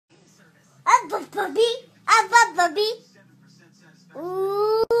Bubby.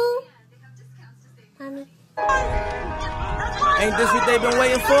 Ooh. Mommy. Ain't this what they've been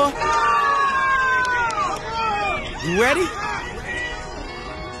waiting for? You ready?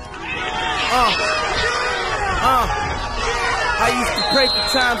 I used to pray for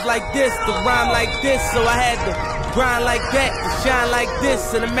times like this, to rhyme like this, so I had to grind like that, to shine like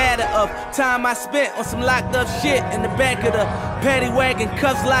this. In a matter of time I spent on some locked up shit in the back of the paddy wagon,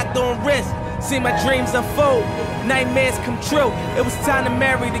 cuffs locked on wrist. See my dreams unfold, nightmares come true. It was time to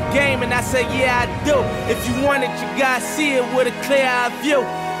marry the game, and I said, yeah, I do. If you want it, you gotta see it with a clear eye view.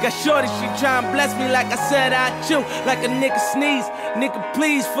 Got shorty, she tryna bless me like I said I chew. Like a nigga sneeze, nigga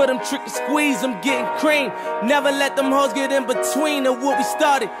please for them trick and squeeze, I'm getting cream. Never let them hoes get in between of what we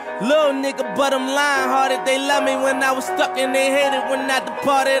started. Little nigga, but I'm lying hearted. They love me when I was stuck and they hated when I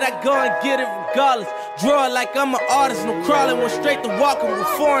departed. I go and get it regardless. Draw it like I'm an artist, no crawling, went straight to walking with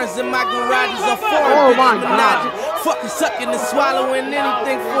foreigns in my garages or foreign. Oh my God. Fucking sucking and swallowing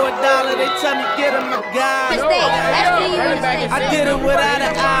anything for $1. They tell me get him a guy. I did it without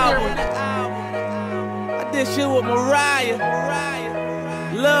an album. I did shit with Mariah.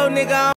 Little nigga.